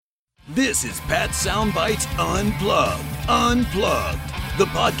This is Pat Soundbites Unplugged. Unplugged. The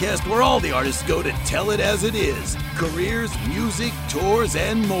podcast where all the artists go to tell it as it is. Careers, music, tours,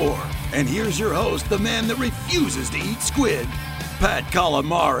 and more. And here's your host, the man that refuses to eat squid, Pat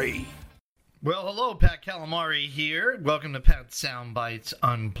Calamari. Well, hello, Pat Calamari here. Welcome to Pat Soundbites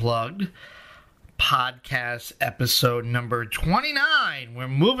Unplugged. Podcast episode number 29. We're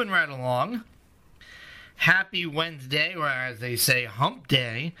moving right along. Happy Wednesday, or as they say, hump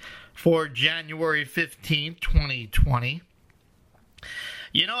day, for January 15th, 2020.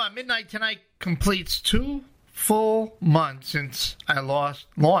 You know, at midnight tonight completes 2 full months since I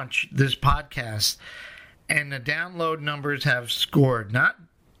launched this podcast, and the download numbers have scored. Not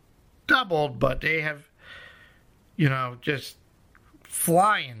doubled, but they have, just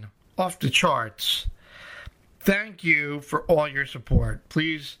flying off the charts. Thank you for all your support.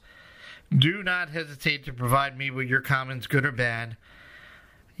 Please do not hesitate to provide me with your comments, good or bad.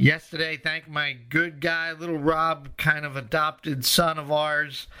 Yesterday, thank my good guy, little Rob, kind of adopted son of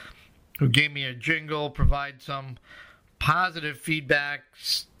ours, who gave me a jingle, provide some positive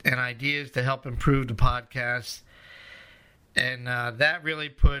feedbacks and ideas to help improve the podcast. And that really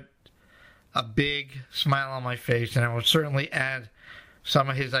put a big smile on my face, and I will certainly add some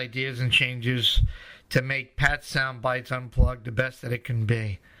of his ideas and changes to make Pat Soundbites Unplugged the best that it can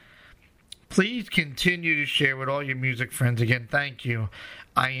be. Please continue to share with all your music friends. Again, thank you.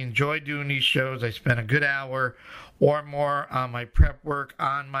 I enjoy doing these shows. I spend a good hour or more on my prep work,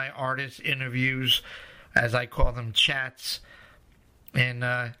 on my artist interviews, as I call them, chats. And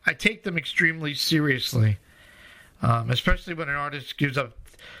I take them extremely seriously, especially when an artist gives up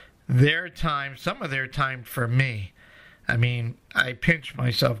their time, some of their time for me. I mean, I pinch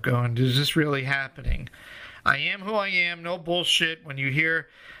myself going, is this really happening? I am who I am, no bullshit. When you hear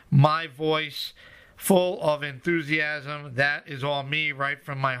my voice full of enthusiasm, that is all me, right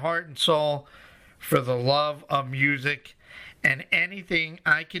from my heart and soul, for the love of music, and anything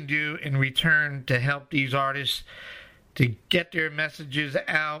I can do in return to help these artists to get their messages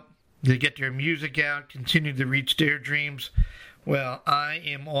out, to get their music out, continue to reach their dreams. Well, I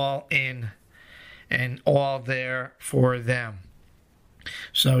am all in and all there for them.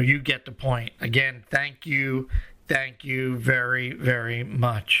 So you get the point. Again, thank you very, very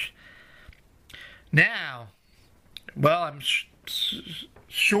much. Now, well, I'm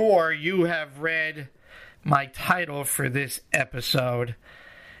sure you have read my title for this episode,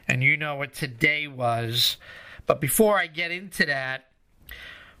 and you know what today was. But before I get into that,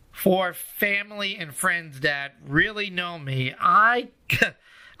 for family and friends that really know me, I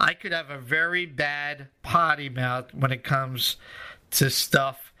could have a very bad potty mouth when it comes to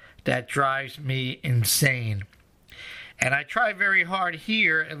stuff that drives me insane. And I try very hard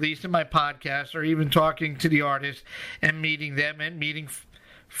here, at least in my podcast, or even talking to the artists and meeting them and meeting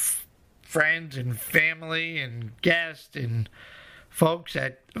friends and family and guests and folks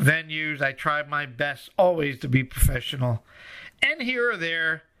at venues. I try my best always to be professional. And here or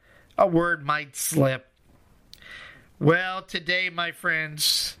there, a word might slip. Well, today, my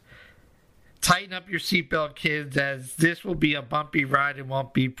friends, tighten up your seatbelt, kids, as this will be a bumpy ride and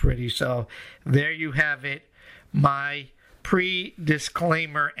won't be pretty. So there you have it, my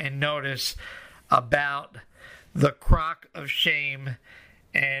pre-disclaimer and notice about the Crock of Shame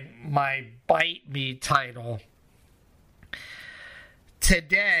and my Bite Me title.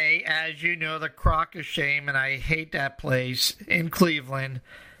 Today, as you know, the Crock of Shame, and I hate that place, in Cleveland,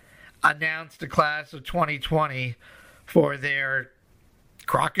 announced the class of 2020 for their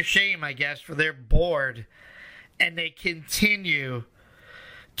Crock of Shame, I guess, for their board. And they continue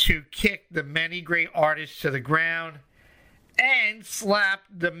to kick the many great artists to the ground and slap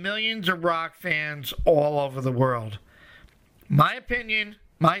the millions of rock fans all over the world. My opinion,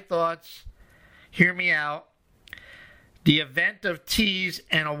 my thoughts, hear me out. The event of tease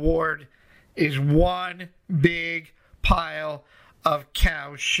and award is one big pile of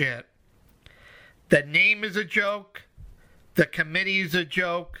cow shit. The name is a joke. The committee is a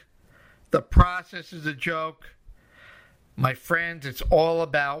joke. The process is a joke. My friends, it's all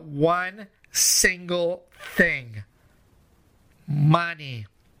about one single thing. Money.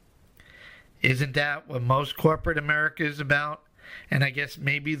 Isn't that what most corporate America is about? And I guess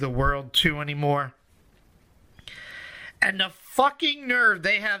maybe the world too anymore. And the fucking nerve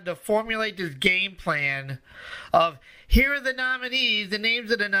they have to formulate this game plan of, here are the nominees, the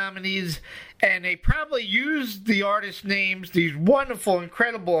names of the nominees, and they probably use the artist names, these wonderful,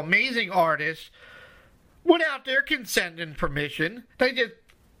 incredible, amazing artists, without their consent and permission. They just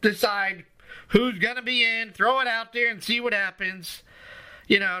decide who's going to be in, throw it out there and see what happens,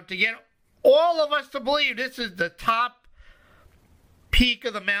 to get all of us to believe this is the top peak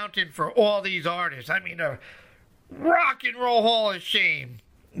of the mountain for all these artists. I mean, a Rock and Roll Hall of Shame.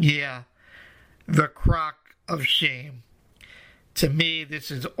 Yeah, the crock of shame. To me,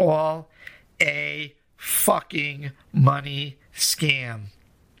 this is all a fucking money scam.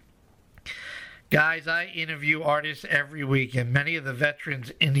 Guys, I interview artists every week, and many of the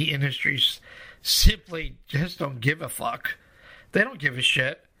veterans in the industry simply just don't give a fuck. They don't give a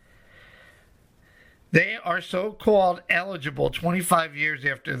shit. They are so-called eligible 25 years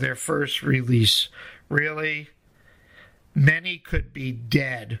after their first release. Really? Many could be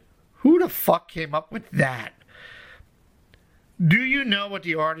dead. Who the fuck came up with that? Do you know what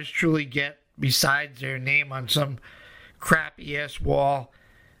the artists truly get besides their name on some crappy-ass wall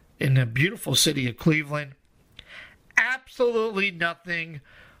in the beautiful city of Cleveland? Absolutely nothing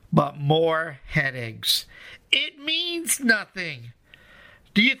but more headaches. It means nothing.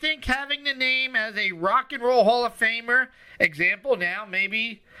 Do you think having the name as a Rock and Roll Hall of Famer, example now,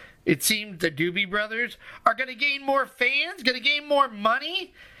 maybe it seems the Doobie Brothers, are going to gain more fans, going to gain more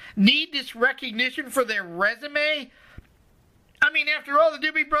money, need this recognition for their resume? I mean, after all, the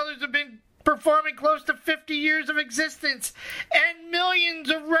Doobie Brothers have been performing close to 50 years of existence and millions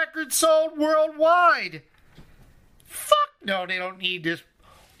of records sold worldwide. Fuck no, they don't need this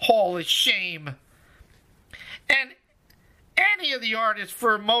Hall of Shame. And any of the artists,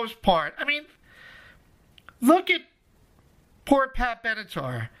 for the most part, I mean, look at poor Pat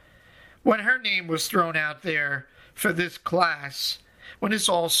Benatar. When her name was thrown out there for this class, when this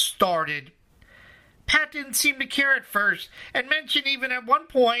all started, Pat didn't seem to care at first, and mentioned even at one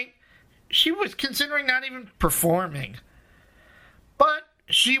point she was considering not even performing. But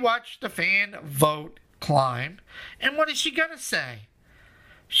she watched the fan vote climb, and what is she going to say?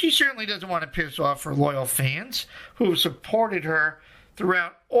 She certainly doesn't want to piss off her loyal fans who have supported her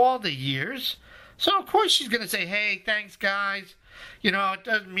throughout all the years. So, of course, she's going to say, hey, thanks, guys. You know, it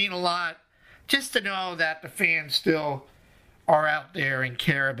doesn't mean a lot just to know that the fans still are out there and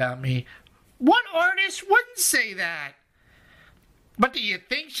care about me. What artist wouldn't say that? But do you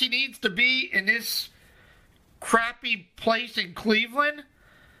think she needs to be in this crappy place in Cleveland?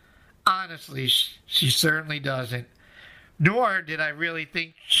 Honestly, she certainly doesn't. Nor did I really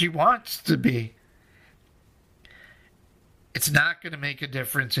think she wants to be. It's not going to make a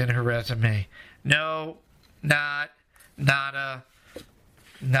difference in her resume. No, not going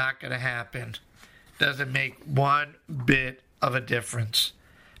to happen. Doesn't make one bit of a difference.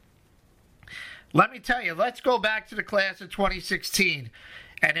 Let me tell you, let's go back to the class of 2016.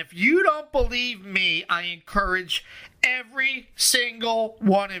 And if you don't believe me, I encourage every single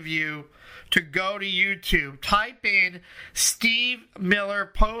one of you to go to YouTube. Type in Steve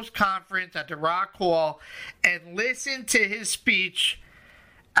Miller post-conference at the Rock Hall and listen to his speech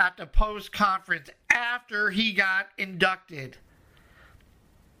at the post-conference after he got inducted.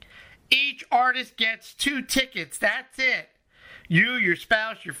 Each artist gets 2 tickets. That's it. You, your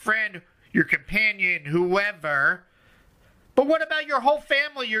spouse, your friend, your companion, whoever. But what about your whole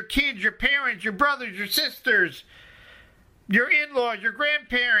family, your kids, your parents, your brothers, your sisters, your in-laws, your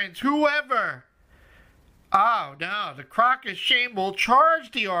grandparents, whoever? Oh, no, the Crock of Shame will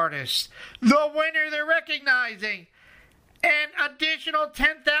charge the artist, the winner they're recognizing, an additional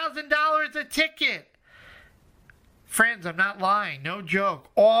 $10,000 a ticket. Friends, I'm not lying, no joke,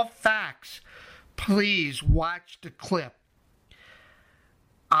 all facts. Please watch the clip.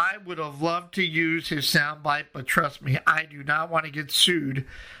 I would have loved to use his soundbite, but trust me, I do not want to get sued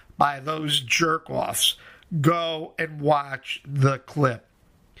by those jerk-offs. Go and watch the clip.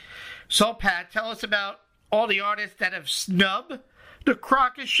 So, Pat, tell us about all the artists that have snubbed the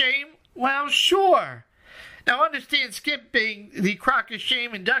Crock of Shame. Well, sure. Now, understand, skipping the Crock of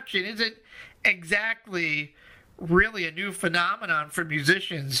Shame induction isn't exactly really a new phenomenon for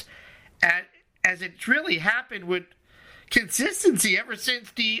musicians, as it's really happened with consistency ever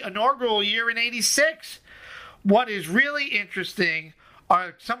since the inaugural year in '86. What is really interesting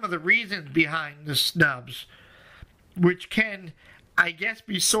are some of the reasons behind the snubs, which can, I guess,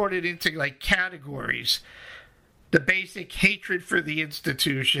 be sorted into like categories. The basic hatred for the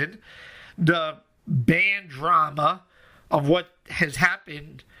institution, the band drama of what has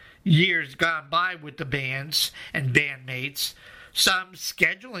happened years gone by with the bands and bandmates, some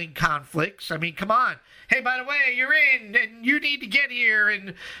scheduling conflicts. I mean, come on. Hey, by the way, you're in, and you need to get here,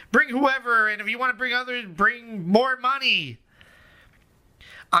 and bring whoever, and if you want to bring others, bring more money.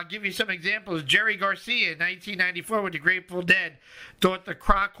 I'll give you some examples. Jerry Garcia in 1994 with the Grateful Dead thought the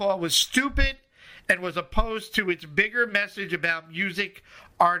Crock Hall was stupid and was opposed to its bigger message about music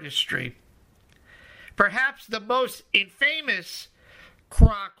artistry. Perhaps the most infamous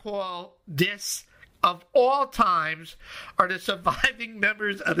Crock Hall diss of all times are the surviving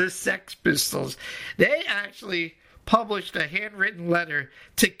members of the Sex Pistols. They actually published a handwritten letter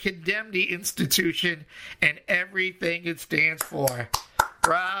to condemn the institution and everything it stands for.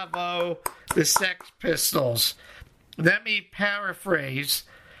 Bravo, the Sex Pistols. Let me paraphrase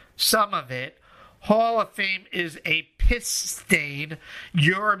some of it. Hall of Fame is a piss stain.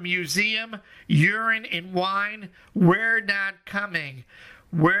 You're a museum, urine and wine. We're not coming.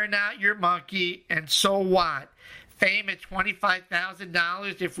 We're not your monkey, and so what? Fame at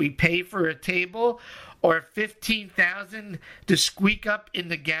 $25,000 if we pay for a table, or $15,000 to squeak up in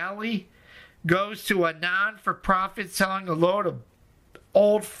the galley, goes to a non-for-profit selling a load of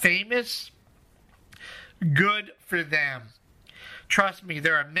old famous? Good for them. Trust me,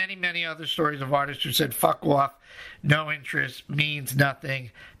 there are many, many other stories of artists who said, fuck off, no interest, means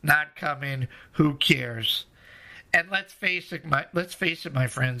nothing, not coming, who cares? And let's face it, my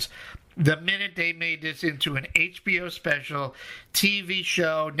friends, the minute they made this into an HBO special, TV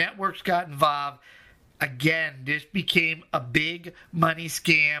show, networks got involved, again, this became a big money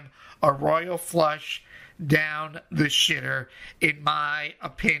scam, a royal flush down the shitter, in my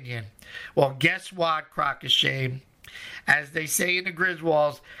opinion. Well, guess what, crock of shame? As they say in the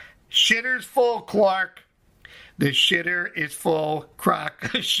Griswolds, shitter's full, Clark. The shitter is full,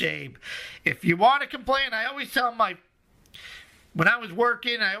 crock of shame. If you want to complain, I always tell when I was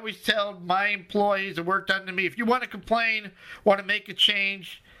working, I always tell my employees that worked under me, if you want to complain, want to make a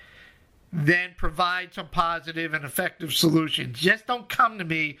change, then provide some positive and effective solutions. Just don't come to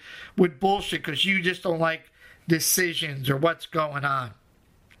me with bullshit because you just don't like decisions or what's going on.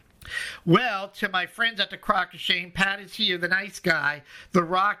 Well, to my friends at the Crock of Shame, Pat is here, the nice guy, the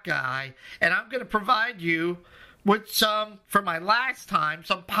rock guy, and I'm going to provide you with for my last time,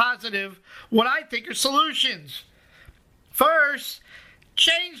 some positive, what I think are solutions. First,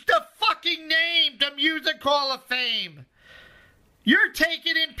 change the fucking name to Music Hall of Fame. You're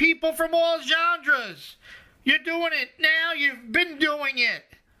taking in people from all genres. You're doing it now. You've been doing it.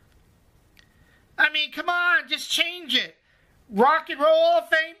 I mean, come on, just change it. Rock and Roll Hall of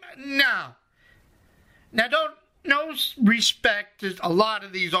Fame? No. Now, no respect to a lot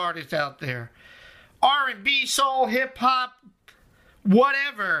of these artists out there. R&B, soul, hip-hop,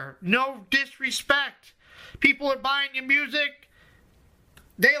 whatever. No disrespect. People are buying your music.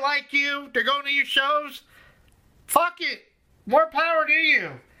 They like you. They're going to your shows. Fuck it. More power to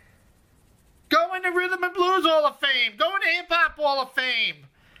you. Go into Rhythm and Blues Hall of Fame. Go into Hip Hop Hall of Fame.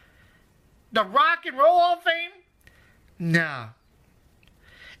 The Rock and Roll Hall of Fame? No.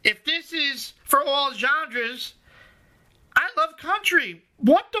 If this is for all genres, I love country.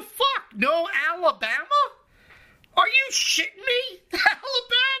 What the fuck? No Alabama? Are you shitting me?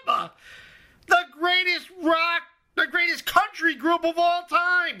 Alabama! The greatest rock, the greatest country group of all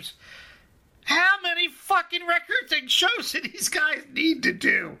times. How many fucking records and shows do these guys need to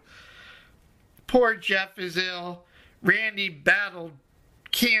do? Poor Jeff is ill. Randy battled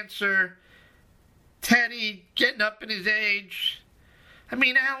cancer. Teddy getting up in his age. I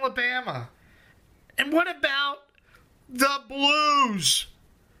mean, Alabama. And what about the blues?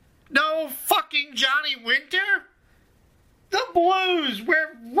 No fucking Johnny Winter? The blues,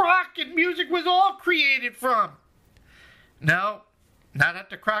 where rock and music was all created from. No, not at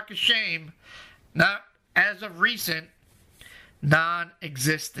the Crock of Shame. Not as of recent.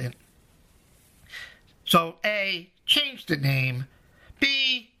 Non-existent. So, A, change the name.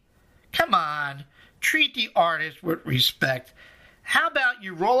 B, come on, treat the artist with respect. How about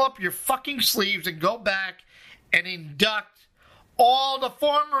you roll up your fucking sleeves and go back and induct all the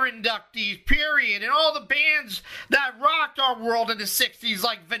former inductees, period, and all the bands that rocked our world in the 60s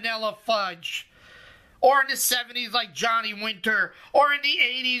like Vanilla Fudge, or in the 70s like Johnny Winter, or in the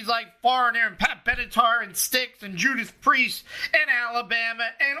 80s like Foreigner and Pat Benatar and Styx and Judas Priest and Alabama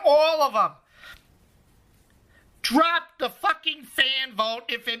and all of them. Drop the fucking fan vote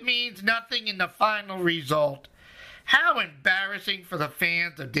if it means nothing in the final result. How embarrassing for the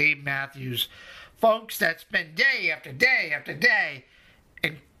fans of Dave Matthews. Folks that spend day after day after day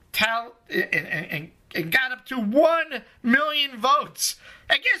and got up to 1 million votes.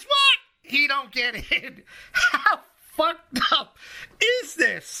 And guess what? He don't get in. How fucked up is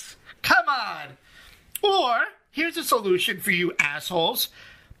this? Come on. Or, here's a solution for you assholes.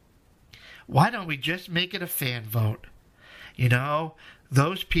 Why don't we just make it a fan vote? You know,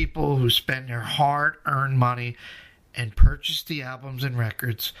 those people who spend their hard-earned money and purchase the albums and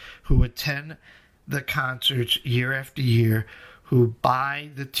records, who attend the concerts year after year, who buy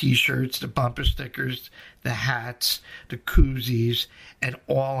the t-shirts, the bumper stickers, the hats, the koozies, and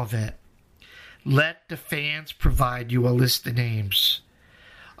all of it. Let the fans provide you a list of names.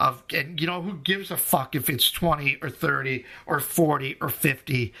 And you know, who gives a fuck if it's 20 or 30 or 40 or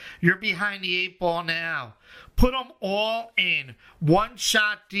 50? You're behind the 8 ball now. Put them all in.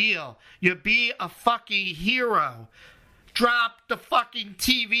 One-shot deal. You be a fucking hero. Drop the fucking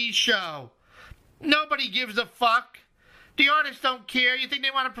TV show. Nobody gives a fuck. The artists don't care. You think they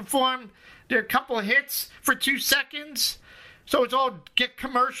want to perform their couple of hits for 2 seconds? So it's all get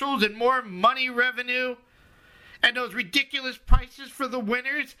commercials and more money revenue? And those ridiculous prices for the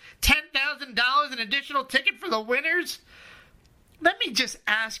winners? $10,000 an additional ticket for the winners? Let me just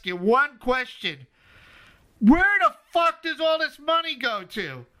ask you one question. Where the fuck does all this money go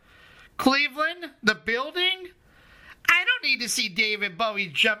to? Cleveland? The building? I don't need to see David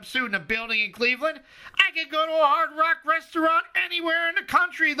Bowie's jumpsuit in a building in Cleveland. I could go to a Hard Rock restaurant anywhere in the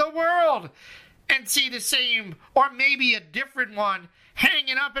country, the world, and see the same, or maybe a different one,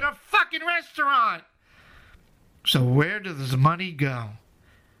 hanging up in a fucking restaurant. So where does the money go?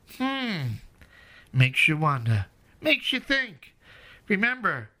 Makes you wonder. Makes you think.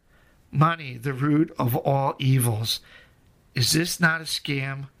 Remember, money, the root of all evils. Is this not a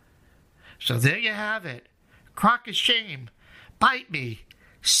scam? So there you have it. Crock of shame. Bite me.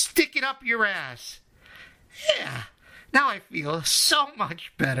 Stick it up your ass. Yeah, now I feel so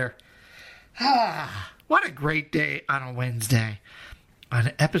much better. What a great day on a Wednesday.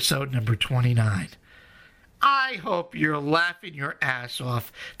 On episode number 29. I hope you're laughing your ass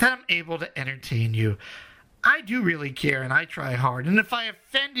off, that I'm able to entertain you. I do really care, and I try hard. And if I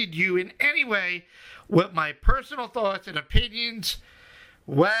offended you in any way with my personal thoughts and opinions,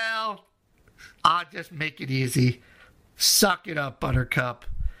 well, I'll just make it easy. Suck it up, Buttercup.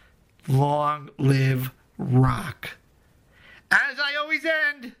 Long live rock. As I always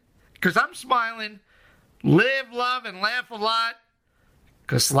end, because I'm smiling, live, love, and laugh a lot,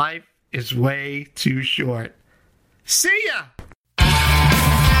 because life is way too short. See ya!